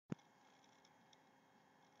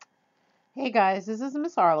Hey guys, this is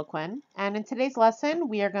Miss Arlequin, and in today's lesson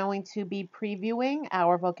we are going to be previewing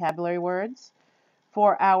our vocabulary words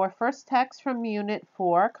for our first text from Unit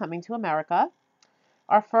 4, Coming to America.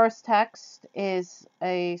 Our first text is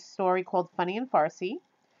a story called Funny in Farsi,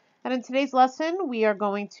 and in today's lesson we are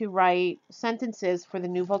going to write sentences for the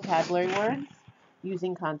new vocabulary words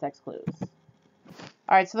using context clues.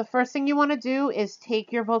 Alright, so the first thing you want to do is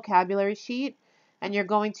take your vocabulary sheet and you're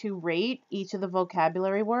going to rate each of the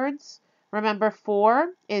vocabulary words. Remember, 4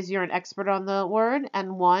 is you're an expert on the word,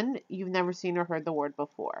 and 1, you've never seen or heard the word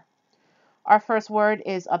before. Our first word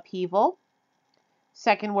is upheaval.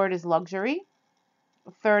 Second word is luxury.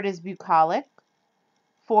 Third is bucolic.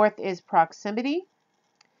 Fourth is proximity.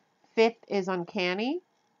 Fifth is uncanny.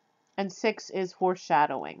 And 6 is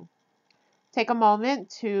foreshadowing. Take a moment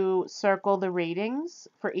to circle the ratings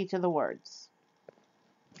for each of the words.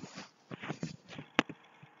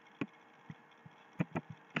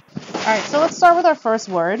 Alright, so let's start with our first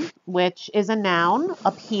word, which is a noun,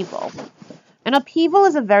 upheaval. An upheaval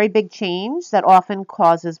is a very big change that often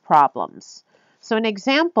causes problems. So an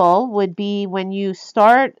example would be when you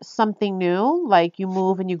start something new, like you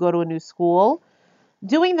move and you go to a new school.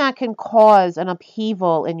 Doing that can cause an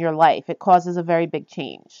upheaval in your life. It causes a very big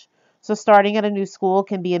change. So starting at a new school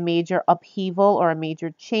can be a major upheaval or a major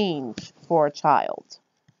change for a child.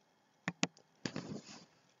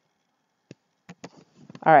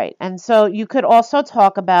 All right, and so you could also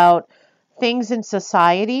talk about things in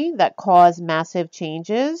society that cause massive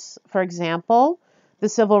changes. For example, the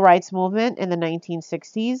civil rights movement in the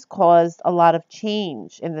 1960s caused a lot of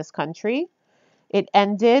change in this country. It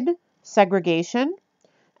ended segregation,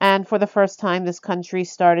 and for the first time, this country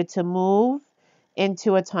started to move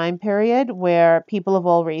into a time period where people of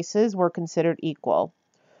all races were considered equal.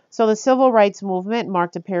 So the civil rights movement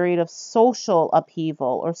marked a period of social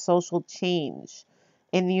upheaval or social change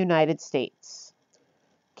in the United States.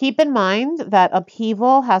 Keep in mind that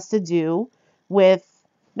upheaval has to do with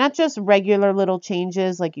not just regular little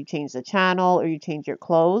changes like you change the channel or you change your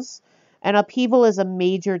clothes. An upheaval is a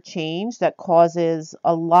major change that causes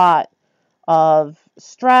a lot of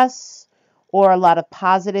stress or a lot of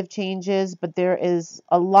positive changes, but there is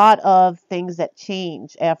a lot of things that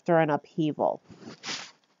change after an upheaval.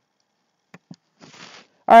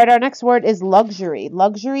 All right, our next word is luxury.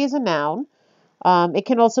 Luxury is a noun. It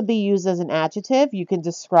can also be used as an adjective. You can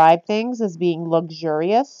describe things as being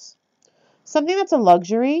luxurious. Something that's a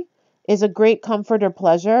luxury is a great comfort or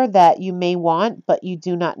pleasure that you may want, but you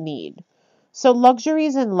do not need. So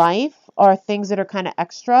luxuries in life are things that are kind of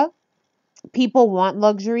extra. People want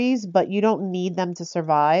luxuries, but you don't need them to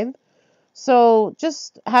survive. So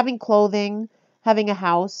just having clothing, having a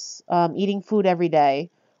house, eating food every day,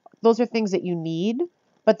 those are things that you need.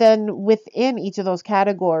 But then within each of those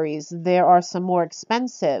categories, there are some more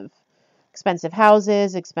expensive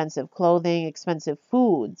houses, expensive clothing, expensive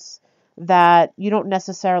foods that you don't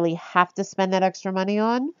necessarily have to spend that extra money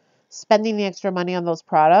on. Spending the extra money on those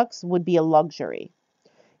products would be a luxury.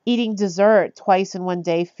 Eating dessert twice in one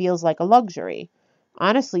day feels like a luxury.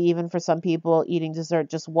 Honestly, even for some people, eating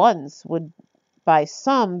dessert just once would, by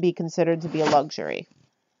some, be considered to be a luxury.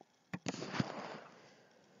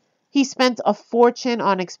 He spent a fortune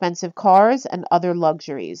on expensive cars and other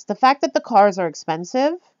luxuries. The fact that the cars are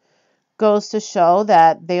expensive goes to show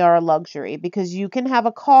that they are a luxury because you can have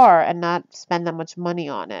a car and not spend that much money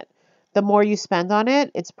on it. The more you spend on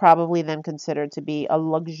it, it's probably then considered to be a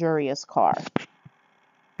luxurious car.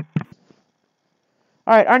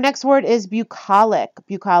 All right, our next word is bucolic.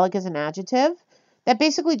 Bucolic is an adjective that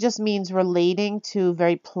basically just means relating to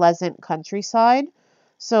very pleasant countryside.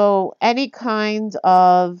 So any kind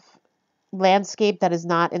of landscape that is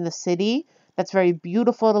not in the city, that's very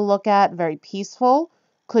beautiful to look at, very peaceful,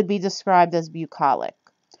 could be described as bucolic.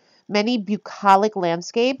 Many bucolic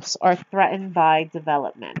landscapes are threatened by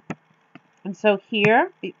development. And so here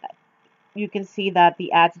you can see that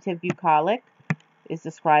the adjective bucolic is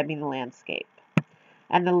describing the landscape.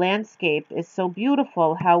 And the landscape is so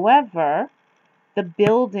beautiful. However, the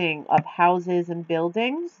building of houses and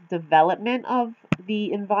buildings, development of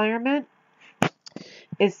the environment,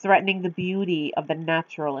 is threatening the beauty of the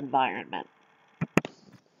natural environment.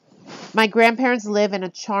 My grandparents live in a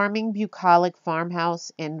charming bucolic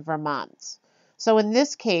farmhouse in Vermont. So in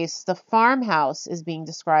this case, the farmhouse is being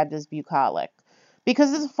described as bucolic.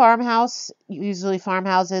 Because it's a farmhouse, usually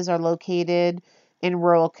farmhouses are located in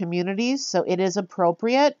rural communities, so it is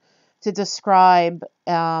appropriate to describe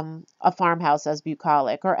a farmhouse as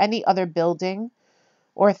bucolic or any other building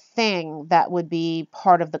or thing that would be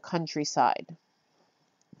part of the countryside.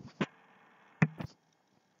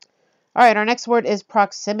 All right, our next word is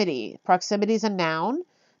proximity. Proximity is a noun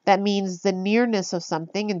that means the nearness of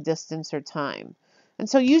something in distance or time. And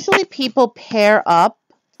so usually people pair up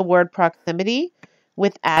the word proximity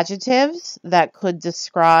with adjectives that could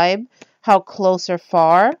describe how close or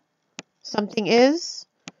far something is.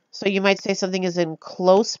 So you might say something is in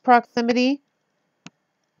close proximity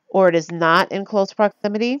or it is not in close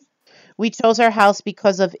proximity. We chose our house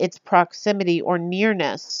because of its proximity or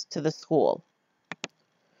nearness to the school.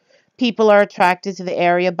 People are attracted to the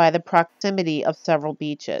area by the proximity of several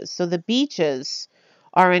beaches. So the beaches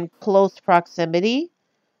are in close proximity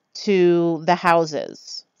to the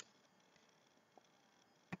houses.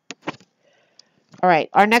 All right,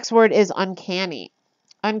 our next word is uncanny.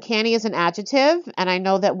 Uncanny is an adjective, and I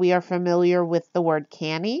know that we are familiar with the word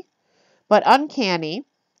canny, but uncanny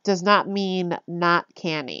does not mean not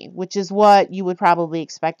canny, which is what you would probably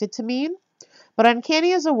expect it to mean. But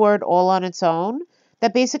uncanny is a word all on its own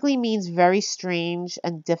that basically means very strange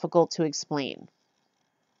and difficult to explain.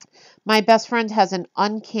 My best friend has an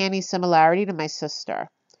uncanny similarity to my sister.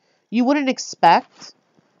 You wouldn't expect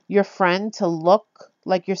your friend to look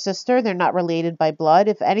like your sister. They're not related by blood.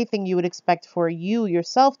 If anything, you would expect for you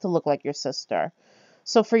yourself to look like your sister.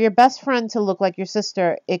 So for your best friend to look like your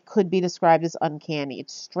sister, it could be described as uncanny.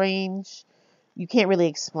 It's strange. You can't really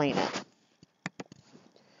explain it.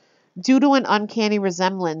 Due to an uncanny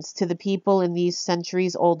resemblance to the people in these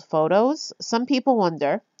centuries-old photos, some people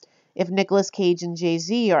wonder if Nicolas Cage and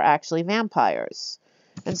Jay-Z are actually vampires.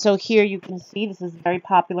 And so here you can see this is very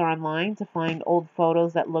popular online to find old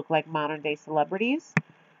photos that look like modern-day celebrities.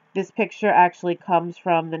 This picture actually comes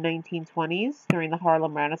from the 1920s during the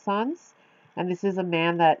Harlem Renaissance. And this is a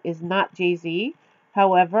man that is not Jay-Z.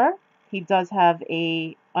 However, he does have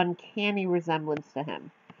a uncanny resemblance to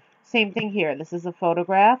him. Same thing here. This is a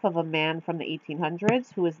photograph of a man from the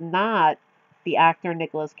 1800s who is not the actor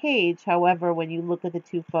Nicolas Cage. However, when you look at the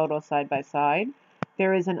two photos side by side,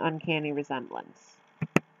 there is an uncanny resemblance.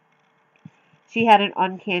 She had an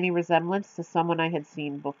uncanny resemblance to someone I had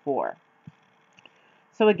seen before.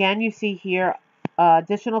 So again, you see here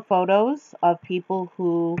additional photos of people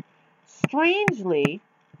who strangely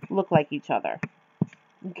look like each other.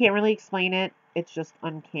 You can't really explain it. It's just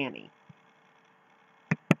uncanny.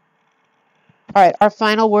 All right, our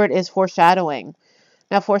final word is foreshadowing.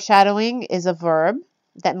 Now, foreshadowing is a verb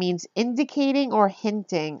that means indicating or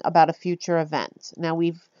hinting about a future event. Now,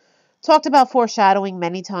 we've talked about foreshadowing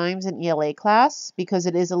many times in ELA class because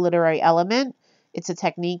it is a literary element. It's a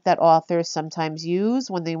technique that authors sometimes use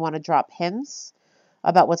when they want to drop hints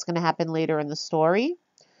about what's going to happen later in the story.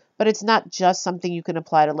 But it's not just something you can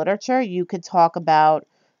apply to literature. You could talk about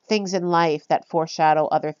things in life that foreshadow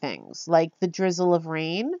other things, like the drizzle of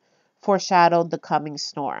rain foreshadowed the coming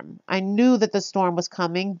storm. I knew that the storm was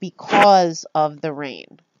coming because of the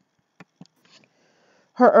rain.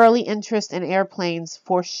 Her early interest in airplanes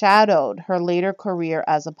foreshadowed her later career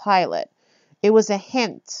as a pilot. It was a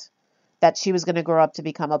hint that she was going to grow up to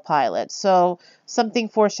become a pilot. So something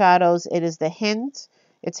foreshadows, it is the hint.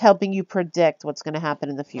 It's helping you predict what's going to happen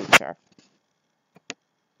in the future.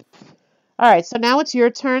 All right, so now it's your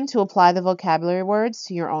turn to apply the vocabulary words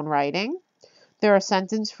to your own writing. There are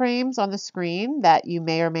sentence frames on the screen that you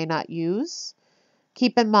may or may not use.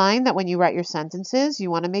 Keep in mind that when you write your sentences, you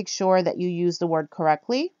want to make sure that you use the word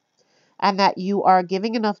correctly and that you are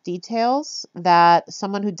giving enough details that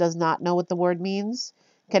someone who does not know what the word means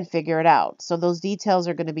can figure it out. So those details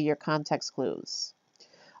are going to be your context clues.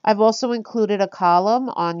 I've also included a column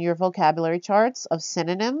on your vocabulary charts of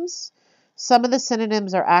synonyms. Some of the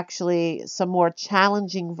synonyms are actually some more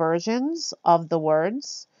challenging versions of the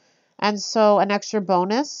words. And so an extra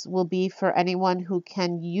bonus will be for anyone who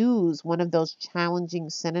can use one of those challenging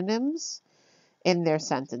synonyms in their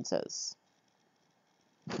sentences.